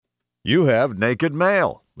You have naked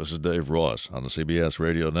mail. This is Dave Ross on the CBS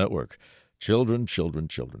Radio Network. Children, children,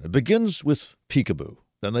 children. It begins with peekaboo.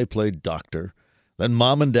 Then they play doctor. Then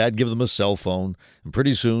mom and dad give them a cell phone. And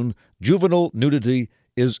pretty soon, juvenile nudity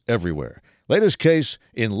is everywhere. Latest case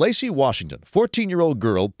in Lacey, Washington. 14-year-old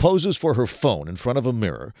girl poses for her phone in front of a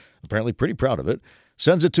mirror, apparently pretty proud of it,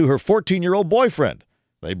 sends it to her 14-year-old boyfriend.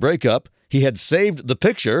 They break up. He had saved the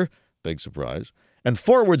picture, big surprise, and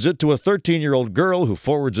forwards it to a 13-year-old girl who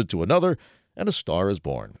forwards it to another, and a star is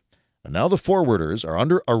born. And now the forwarders are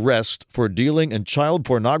under arrest for dealing in child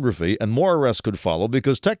pornography, and more arrests could follow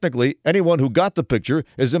because technically anyone who got the picture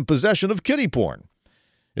is in possession of kiddie porn.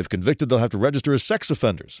 If convicted, they'll have to register as sex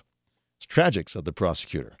offenders. It's tragic, said the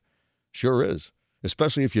prosecutor. Sure is,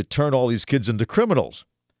 especially if you turn all these kids into criminals.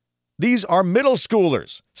 These are middle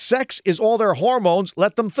schoolers. Sex is all their hormones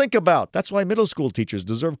let them think about. That's why middle school teachers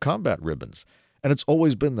deserve combat ribbons. And it's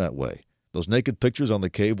always been that way. Those naked pictures on the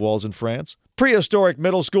cave walls in France? Prehistoric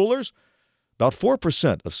middle schoolers? About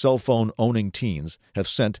 4% of cell phone-owning teens have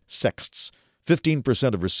sent sexts.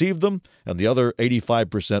 15% have received them, and the other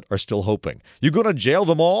 85% are still hoping. You going to jail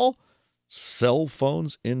them all? Cell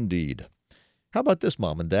phones indeed. How about this,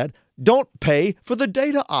 Mom and Dad? Don't pay for the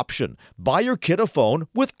data option. Buy your kid a phone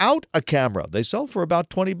without a camera. They sell for about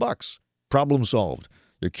 $20. Problem solved.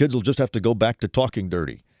 Your kids will just have to go back to talking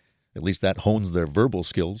dirty. At least that hones their verbal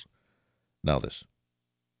skills. Now this.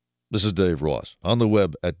 This is Dave Ross, on the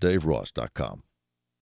web at daveross.com.